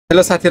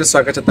Hello साथीहरु,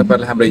 स्वागत छ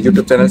तपाईहरुलाई हाम्रो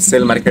YouTube च्यानल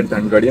सेल मार्केट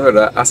धनगढीमा।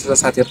 र आशा छ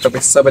साथीहरु तपाई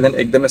सबैजना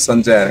एकदमै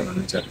सन्चै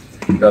हुनुहुन्छ।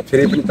 र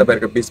फेरि पनि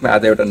तपाईहरुको बीचमा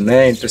आज एउटा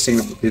नयाँ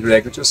इन्ट्रेस्टिङ भिडियो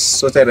ल्याएको छु।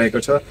 सोचिरहेको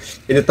छु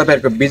यदि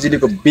तपाईहरुको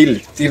बिजुलीको बिल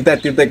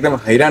तिर्दा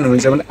एकदम हैरान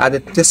हुनुहुन्छ भने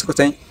आज त्यसको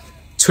चाहिँ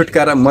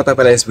छुटकारा म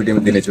तपाईलाई यस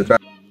भिडियोमा दिने छु।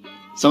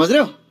 समझ रहे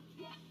हो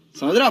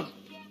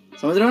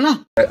ना?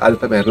 आज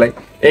तपाईहरुलाई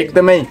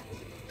एकदमै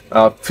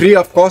free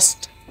of cost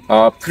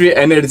free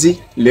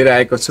energy लिएर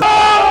आएको छु।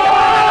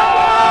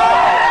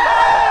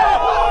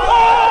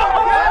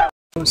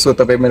 सो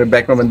तपाई मेरो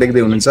ब्याकमा पनि देख्दै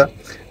हुनुहुन्छ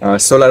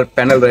सोलर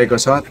प्यानल रहेको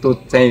छ। त्यो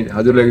चाहिँ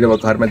हजुरले जब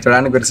घरमा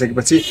जडान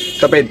गरिसकेपछि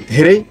तपाई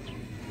धेरै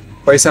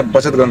पैसा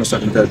बचत गर्न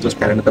सक्नुहुन्छ। जस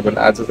कारणले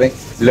तपाईलाई आज चाहिँ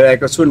लिएर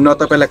आएको छु। न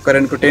तपाईलाई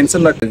करेन्टको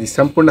टेन्सन न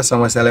सम्पूर्ण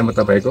समस्यालाई म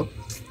तपाईको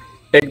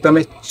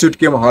एकदमै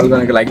चुटकीमा हल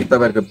गर्नको लागि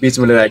तपाईहरुको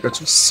बीचमा लिएर आएको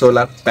छु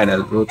सोलर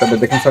प्यानल। र तपाई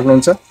देख्न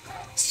सक्नुहुन्छ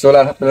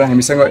सोलर प्यानल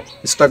हामीसँग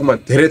स्टकमा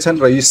धेरै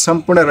छन् र यी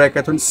सम्पूर्ण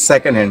रहेका छन्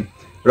सेकेन्ड ह्यान्ड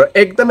र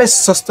एकदमै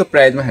सस्तो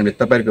प्राइसमा हामीले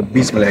तपाईहरुको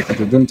बीचमा ल्याएका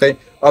छौं। जुन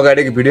चाहिँ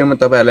अगाडिको भिडियोमा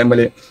तपाईहरुलाई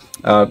मैले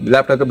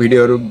ल्यापटपको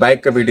भिडियोहरु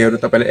बाइकको भिडियोहरु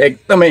तपाईले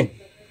एकदमै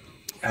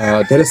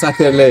धेरै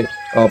साथीहरुले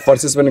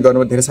पर्चेस पनि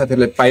गर्नुभयो, धेरै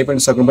साथीहरुले पाइ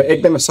पनि सक्नुभयो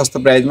एकदमै सस्तो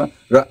प्राइसमा।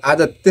 र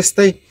आज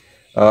त्यस्तै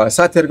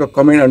साथीहरुको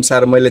कमेन्ट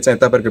अनुसार मैले चाहिँ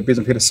तपाईहरुको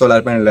बीचमा फेरि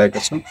सोलर प्यानल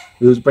ल्याएको छु।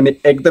 यो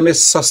पनि एकदमै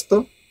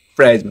सस्तो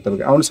प्राइसमा।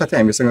 तपाईको आउनु साथै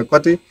हामीसँग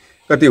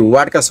कति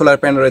वाटका सोलर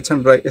प्यानल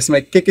रहेछन् र यसमा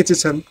के चीज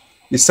छन्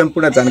यी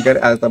सम्पूर्ण जानकारी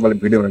आज तपाईले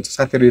भिडियो हुन्छ।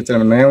 साथीहरु यो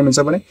च्यानलमा नयाँ हुनुहुन्छ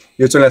भने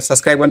यो च्यानल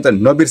सब्स्क्राइब गर्न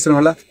चाहिँ नबिर्सनु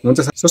होला।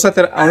 हुन्छ सो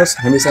साथीहरु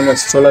आउनुस् हामीसँग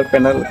सोलर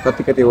प्यानल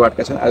कति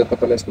वाटका छन् आज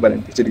तपाईलाई यसको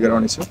बारेमा विजिट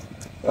गराउने छु।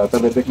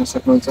 तपाईले देख्न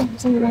सक्नुहुन्छ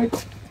हामीसँग रहेको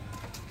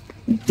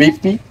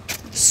बीपी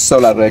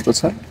सोलर रहेको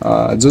छ।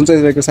 जुन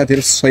चाहिँ रहेको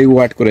साथीहरु 100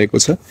 वाटको रहेको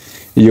छ।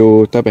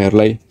 यो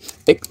तपाईहरुलाई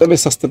एकदमै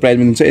सस्तो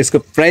प्राइसमा दिन्छ।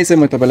 यसको प्राइस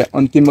चाहिँ म तपाईलाई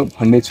अन्तिममा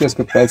भन्ने छु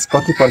यसको प्राइस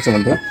कति पर्छ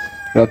भनेर।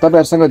 र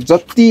तपाईहरुसँग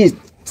जति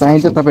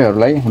चाहिन्छ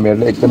तपाईहरुलाई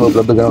हामीहरुले एकदमै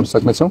उपलब्ध गराउन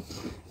सक्नेछौं।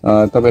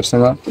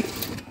 तपाईहरुसँग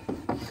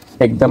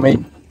एकदमै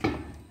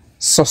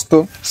सस्तो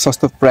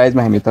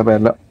प्राइसमा हामी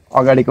तपाईहरुलाई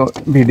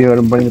अगाडिको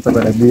भिडियोहरु पनि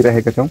तपाईहरुलाई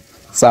दिइरहेका छौं।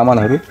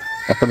 सामानहरु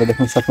तपाईले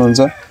देख्न सक्नुहुन्छ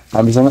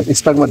हामीसँग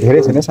स्टकमा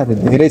धेरै छैन साथी,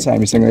 धेरै छ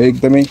हामीसँग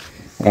एकदमै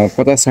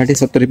 50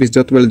 60 70 पिस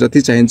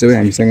जति चाहिन्छ भने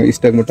हामीसँग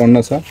स्टकमा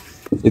टन्न छ।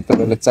 यदि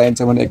तपाईलाई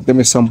चाहिन्छ भने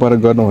एकदमै सम्पर्क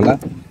गर्नु होला।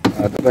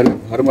 तपाईले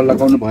घरमा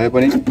लगाउनु भए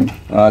पनि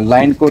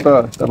लाइनको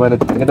त तपाईले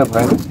धेरै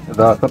भएन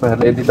र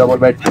तपाईहरुले यदि डबल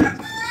बेड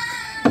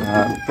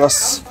प्लस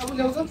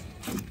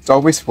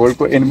 24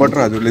 भोल्टको इन्भर्टर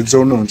हजुरले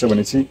जोड्नुहुन्छ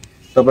भने चाहिँ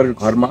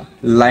तपाईहरुको घरमा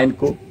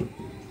लाइनको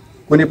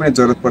कुनै पनि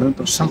जरुरत पर्दैन।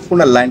 तर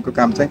सम्पूर्ण लाइनको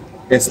काम चाहिँ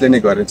यसले नै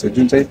गरेछ।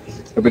 जुन चाहिँ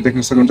तपाईले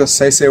देख्न सक्नुहुन्छ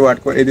 600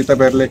 वाटको यदि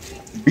तपाईहरुले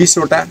 20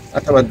 वटा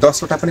अथवा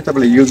 10 वटा पनि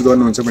तपाईले युज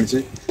गर्नुहुन्छ भने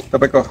चाहिँ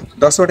तपाईको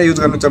 10 वटा युज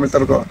गर्नुहुन्छ भने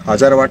तपाईको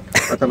 1000 वाट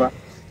अथवा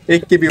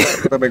 1 केबी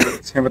वाटको तपाईको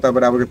क्षमता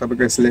बराबरको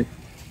तपाईको यसले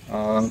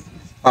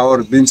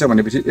पावर दिन्छ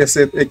भनेपछि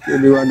यसले 1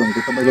 केबी वाट हुन्छ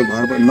तपाईको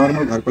घरमा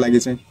नर्मल घरको लागि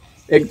चाहिँ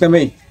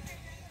एकदमै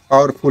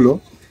पावरफुल हो।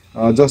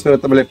 जसले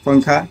तपाईले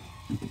पंखा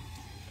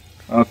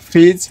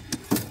फ्रिज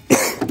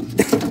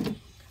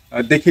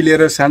देखि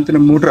लिएर सानोतिनो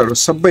मोटरहरु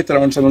सबै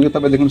चलाउन सक्नुहुन्छ।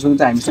 तपाई देख्न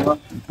सक्नुहुन्छ हामीसँग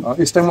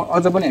स्टकमा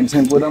अझ पनि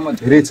हामीसँग गोदाममा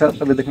धेरै छ।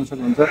 तपाई देख्न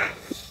सक्नुहुन्छ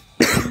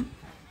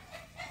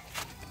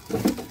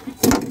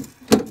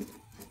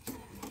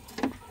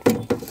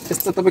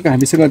यस्तो तपाईको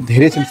हामीसँग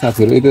धेरै छन्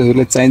साथीहरु। यदि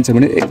हजुरलाई चाहिन्छ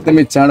भने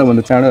एकदमै चाँडो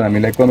भन्दा चाँडो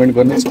हामीलाई कमेन्ट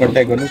गर्नुस्,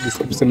 कन्ट्याक्ट गर्नुस्।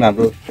 डिस्क्रिप्सनमा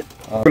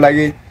हाम्रो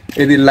लागि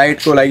यदि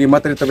लाइटको लागि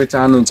मात्रै तपाई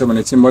चाहनुहुन्छ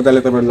भने चाहिँ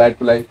मजाले तपाई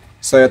लाइटको लागि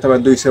 100 अथवा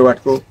 200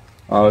 वाटको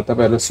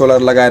तपाईहरु सोलर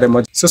लगाएर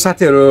सो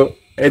साथीहरु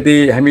यदि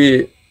हामी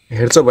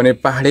हेर्छौं भने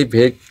पहाडी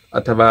भेग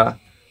अथवा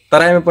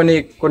तराईमा पनि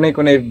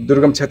कुनै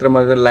दुर्गम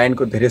क्षेत्रमा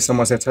लाइनको धेरै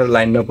समस्या छ,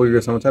 लाइन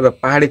नपुगेको समस्या र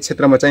पहाडी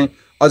क्षेत्रमा चाहिँ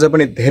अझ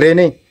पनि धेरै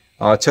नै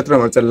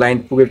क्षेत्रमा चाहिँ लाइन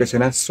पुगेको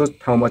छैन। सो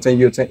ठाउँमा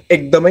चाहिँ यो चाहिँ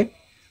एकदमै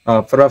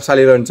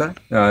प्रभावशाली रहन्छ।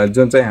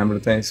 जुन चाहिँ हाम्रो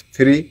चाहिँ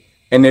फ्री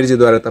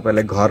एनर्जीद्वारा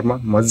तपाईलाई घरमा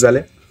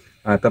मज्जाले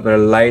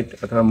तपाईहरु लाइट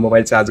अथवा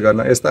मोबाइल चार्ज गर्न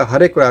यस्ता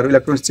हरेक कुराहरु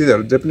इलेक्ट्रोनिक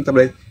चीजहरु जे पनि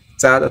तपाईले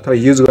चार्ज अथवा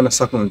युज गर्न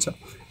सक्नुहुन्छ।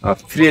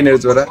 फ्री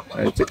एनर्जीद्वारा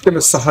एकदमै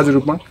सहज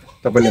रूपमा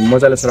तपाईले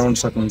मजाले चलाउन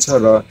सक्नुहुन्छ।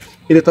 र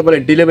यदि तपाईलाई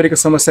डेलिभरीको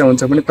समस्या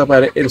हुन्छ भने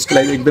तपाईहरुले यसको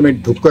लागि एकदमै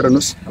ढुक्क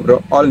रहनुस्। हाम्रो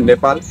अल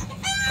नेपाल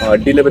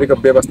डेलिभरीको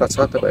व्यवस्था छ।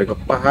 तपाईको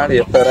पहाड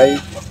या तराई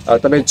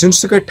तपाई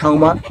जुनसुकै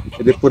ठाउँमा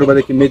यदि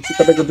पूर्वदेखि मेची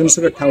तपाईको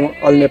जुनसुकै ठाउँमा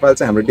अल नेपाल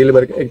चाहिँ हाम्रो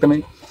डेलिभरीको एकदमै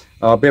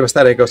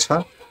व्यवस्था रहेको छ।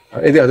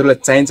 यदि हजुरलाई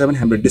चाहिन्छ भने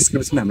हाम्रो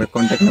डिस्क्रिप्सनमा हाम्रो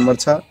कन्ट्याक्ट नम्बर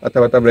छ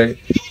अथवा तपाईले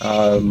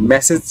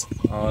मेसेज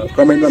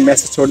कमेन्टमा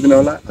मेसेज छोड्दिनु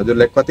होला।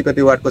 हजुरलाई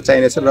कति वाटको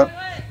चाहिनेछ र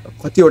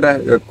कतिवटा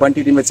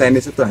क्वान्टिटीमा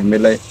चाहिनेछ त्यो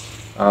हामीलाई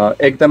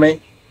एकदमै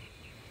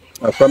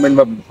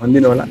कमेन्टमा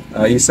भनिदिनु होला।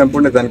 यी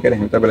सम्पूर्ण जानकारी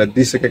हामी तपाईलाई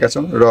दिइसकेका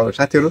छौं। र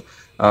साथीहरु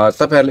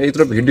तपाईहरुले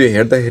यत्रो भिडियो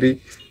हेर्दाखेरि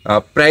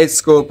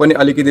प्राइसको पनि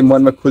अलिकति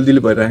मनमा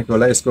खुल्दिली भइरहेको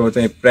होला। यसको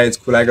चाहिँ प्राइस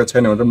खुलाएको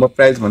छैन भनेर म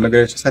प्राइस भन्न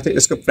गएको छु। साथै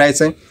यसको प्राइस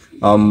चाहिँ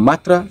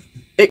मात्र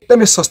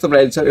एकदमै सस्तो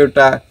प्राइस छ।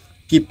 एउटा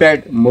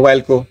कीप्याड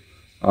मोबाइलको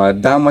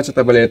दाममा चाहिँ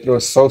तपाईले यत्रो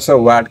 100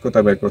 वाटको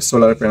तपाईको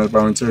सोलर प्यानल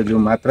पाउनुहुन्छ जो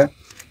मात्र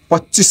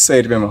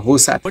 2500 रुपैयाँमा हो।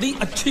 साथी बडी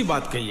अच्छी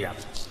बात कही आप।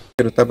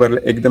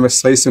 तपाईहरुले एकदमै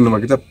सही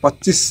सुन्नुभएको छ।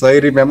 2500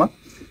 रुपैयाँमा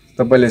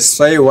तपाईले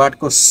 100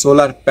 वाटको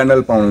सोलर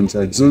प्यानल पाउनुहुन्छ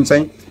जुन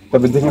चाहिँ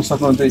तपाईँ देख्न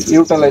सक्नुहुन्छ।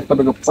 एउटालाई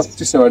तपाईको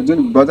 2500 वाट, जुन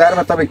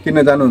बजारमा तपाईँ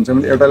किन्न जानुहुन्छ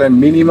भने एउटालाई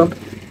मिनिमम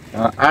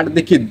 8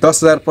 देखि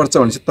 10,000 पर्छ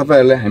भने चाहिँ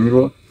तपाईहरुलाई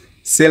हाम्रो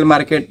सेल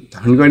मार्केट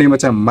धनगढीमा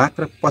चाहिँ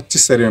मात्र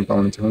 2500 रुपैयाँमा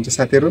पाउनुहुन्छ। हुन्छ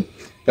साथीहरु,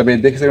 तपाईँ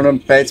देखिसक्नु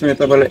प्राइस पनि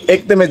तपाईलाई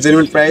एकदमै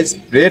जेन्युइन प्राइस,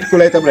 रेटको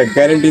लागि तपाईलाई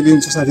ग्यारेन्टी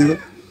दिन्छु साथीहरु।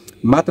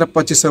 मात्र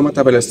 2500 मा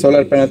तपाईले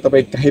सोलर प्यानल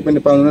तपाई कहीँ पनि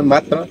पाउनुहुन्न,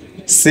 मात्र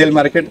सेल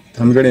मार्केट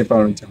धनगढीमा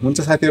पाउनुहुन्छ।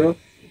 हुन्छ साथीहरु,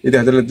 यदि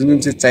हजुरलाई जुन जुन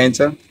चीज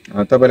चाहिन्छ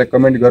तपाईले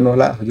कमेन्ट गर्नु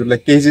होला। हजुरलाई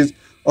केही चीज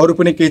अरु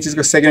पनि केही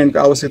चीजको सेकेन्ड ह्यान्डको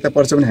आवश्यकता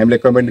पर्छ भने हामीलाई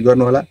कमेन्ट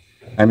गर्नु होला,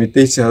 हामी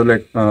त्यही चीजहरुलाई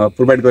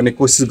प्रोवाइड गर्ने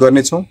कोसिस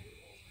गर्ने छौं।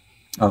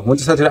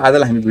 हुन्छ साथीहरु,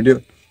 आजलाई हामी भिडियो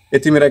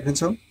यतिमै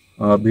राख्छौं।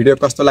 भिडियो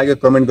कस्तो लाग्यो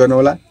कमेन्ट गर्नु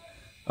होला।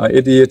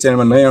 यदि यो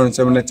च्यानलमा नयाँ हुनुहुन्छ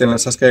भने च्यानल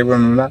सब्स्क्राइब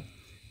गर्नु होला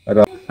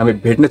र हामी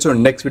भेट्ने छौं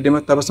नेक्स्ट भिडियोमा।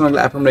 तबसम्मको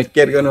लागि आफूलाई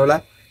केयर गर्नु होला।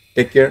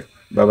 Take care,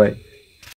 bye bye.